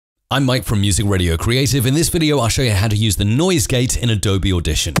I'm Mike from Music Radio Creative. In this video, I'll show you how to use the noise gate in Adobe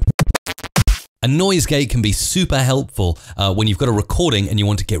Audition. A noise gate can be super helpful when you've got a recording and you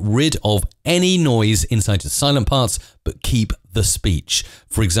want to get rid of any noise inside your silent parts, but keep the speech.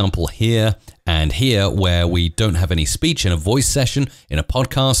 For example, here and here, where we don't have any speech in a voice session, in a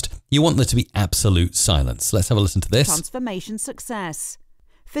podcast, you want there to be absolute silence. Let's have a listen to this. Transformation success.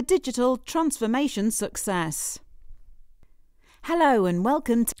 For digital transformation success. Hello and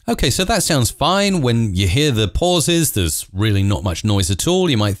welcome to... Okay, so that sounds fine. When you hear the pauses, there's really not much noise at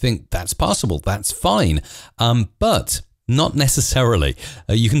all. You might think that's possible, that's fine. But not necessarily.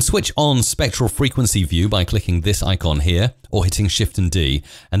 You can switch on spectral frequency view by clicking this icon here or hitting Shift and D,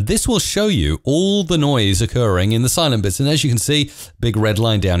 and this will show you all the noise occurring in the silent bits. And as you can see, big red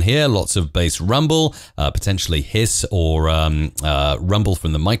line down here, lots of bass rumble, potentially hiss or rumble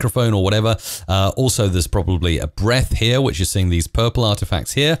from the microphone or whatever. Also, there's probably a breath here, which is seeing these purple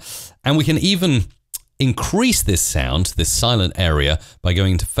artifacts here. And we can even increase this sound, this silent area, by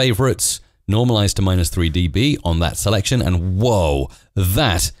going into favorites, normalize to -3 dB on that selection, and whoa,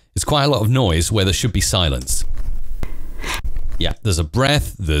 that is quite a lot of noise where there should be silence. Yeah, there's a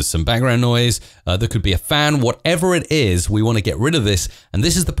breath, there's some background noise, there could be a fan, whatever it is, we want to get rid of this, and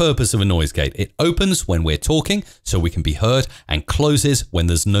this is the purpose of a noise gate. It opens when we're talking, so we can be heard, and closes when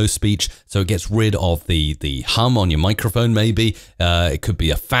there's no speech, so it gets rid of the hum on your microphone maybe, it could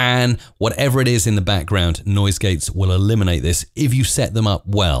be a fan, whatever it is in the background, noise gates will eliminate this if you set them up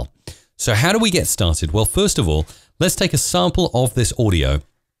well. So how do we get started? Well, first of all, let's take a sample of this audio,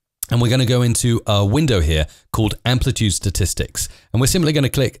 and we're going to go into a window here called Amplitude Statistics. And we're simply going to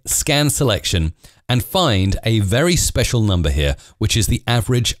click Scan Selection and find a very special number here, which is the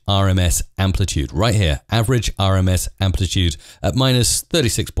average RMS amplitude. Right here, average RMS amplitude at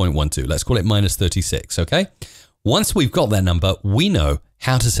 -36.12. Let's call it -36, okay? Once we've got that number, we know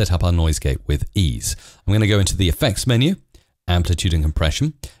how to set up our noise gate with ease. I'm going to go into the Effects menu, Amplitude and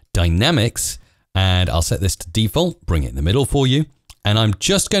Compression, Dynamics, and I'll set this to default, bring it in the middle for you. And I'm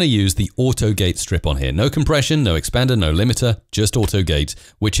just going to use the auto gate strip on here. No compression, no expander, no limiter, just auto gate,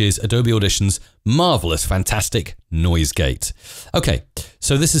 which is Adobe Audition's marvelous, fantastic noise gate. Okay,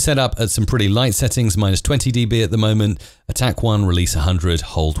 so this is set up at some pretty light settings, -20 dB at the moment, attack 1, release 100,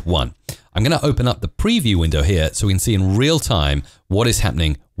 hold 1. I'm going to open up the preview window here so we can see in real time what is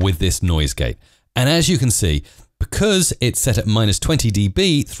happening with this noise gate. And as you can see, because it's set at -20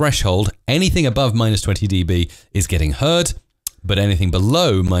 dB threshold, anything above -20 dB is getting heard, but anything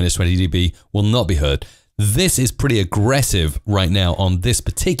below -20 dB will not be heard. This is pretty aggressive right now on this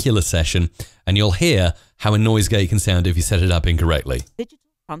particular session, and you'll hear how a noise gate can sound if you set it up incorrectly. Digital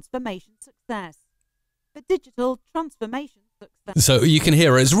transformation success. For digital transformation success. So you can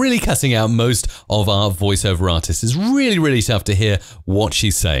hear it's really cutting out most of our voiceover artists. It's really, really tough to hear what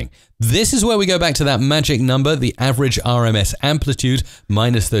she's saying. This is where we go back to that magic number, the average RMS amplitude,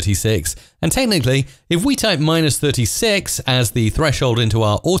 -36. And technically, if we type -36 as the threshold into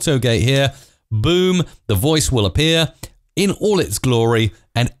our auto gate here, boom, the voice will appear in all its glory,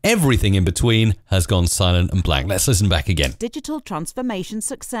 and everything in between has gone silent and blank. Let's listen back again. Digital transformation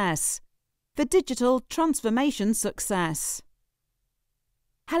success. For digital transformation success.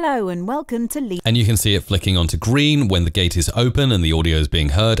 Hello and welcome to Lee. And you can see it flicking onto green when the gate is open and the audio is being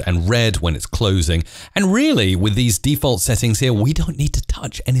heard, and red when it's closing. And really, with these default settings here, we don't need to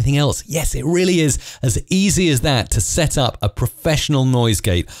touch anything else. Yes, it really is as easy as that to set up a professional noise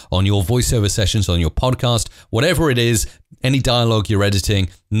gate on your voiceover sessions, on your podcast, whatever it is, any dialogue you're editing,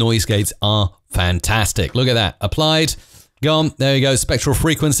 noise gates are fantastic. Look at that, applied. Gone. There you go. Spectral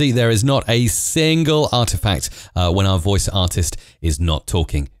frequency. There is not a single artifact when our voice artist is not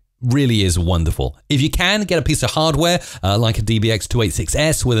talking. Really is wonderful. If you can, get a piece of hardware like a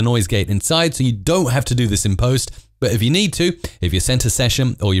DBX286S with a noise gate inside, so you don't have to do this in post. But if you need to, if you sent a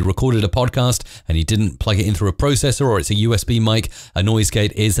session or you recorded a podcast and you didn't plug it in through a processor or it's a USB mic, a noise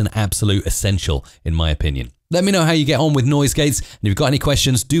gate is an absolute essential, in my opinion. Let me know how you get on with noise gates, and if you've got any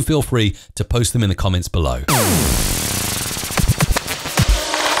questions, do feel free to post them in the comments below.